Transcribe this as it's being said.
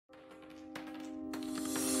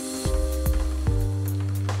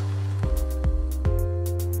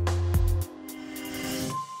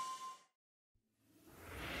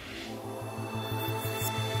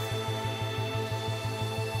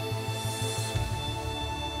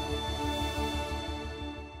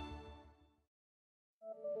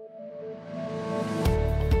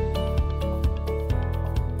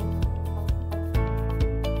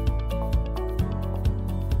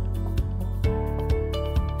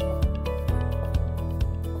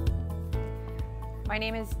My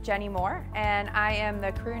name is Jenny Moore, and I am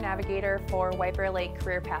the Career Navigator for White Bear Lake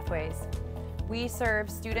Career Pathways. We serve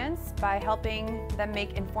students by helping them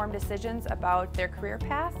make informed decisions about their career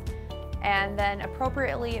path and then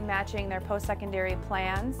appropriately matching their post-secondary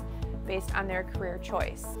plans based on their career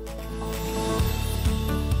choice.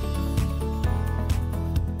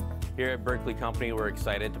 Here at Berkeley Company, we're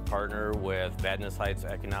excited to partner with Vadnais Heights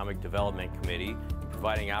Economic Development Committee,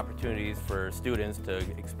 providing opportunities for students to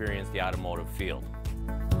experience the automotive field.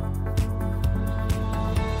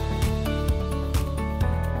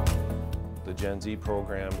 The GenZ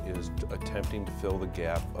program is attempting to fill the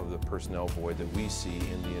gap of the personnel void that we see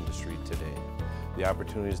in the industry today. The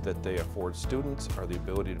opportunities that they afford students are the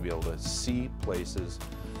ability to be able to see places,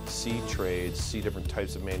 see trades, see different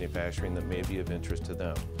types of manufacturing that may be of interest to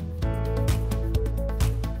them.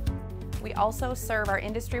 We also serve our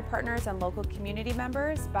industry partners and local community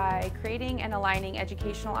members by creating and aligning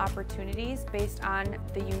educational opportunities based on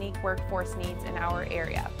the unique workforce needs in our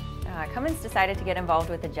area. Cummins decided to get involved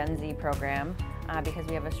with the GenZ program because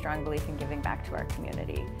we have a strong belief in giving back to our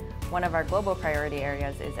community. One of our global priority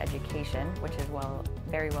areas is education, which is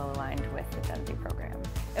very well aligned with the GenZ program.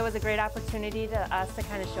 It was a great opportunity to us to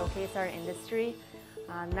kind of showcase our industry.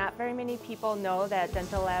 Not very many people know that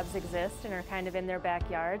dental labs exist and are kind of in their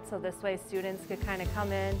backyard, so this way students could kind of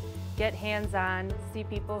come in, get hands-on, see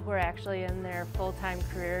people who are actually in their full-time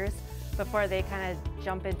careers before they kind of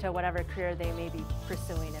jump into whatever career they may be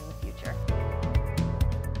pursuing in the future.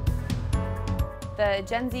 The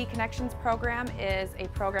GenZ Connections program is a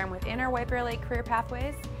program within our White Bear Lake Career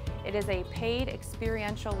Pathways. It is a paid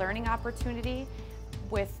experiential learning opportunity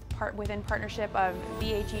within partnership of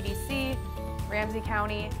VHEDC, Ramsey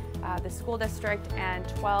County, the school district, and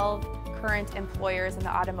 12 current employers in the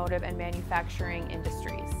automotive and manufacturing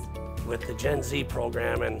industries. With the GenZ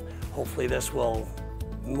program, and hopefully this will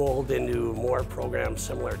mold into more programs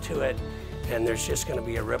similar to it, and there's just going to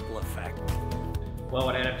be a ripple effect. Well,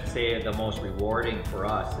 what I'd have to say the most rewarding for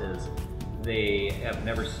us is they have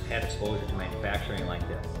never had exposure to manufacturing like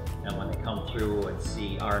this. And when they come through and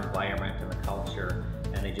see our environment and the culture,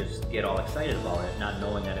 and they just get all excited about it, not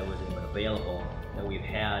knowing that it was even available, that we've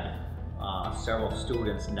had several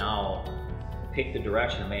students now pick the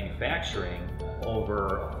direction of manufacturing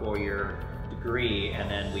over a 4-year degree,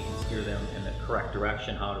 and then we can steer them in the correct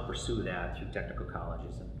direction how to pursue that through technical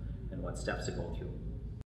colleges and what steps to go through.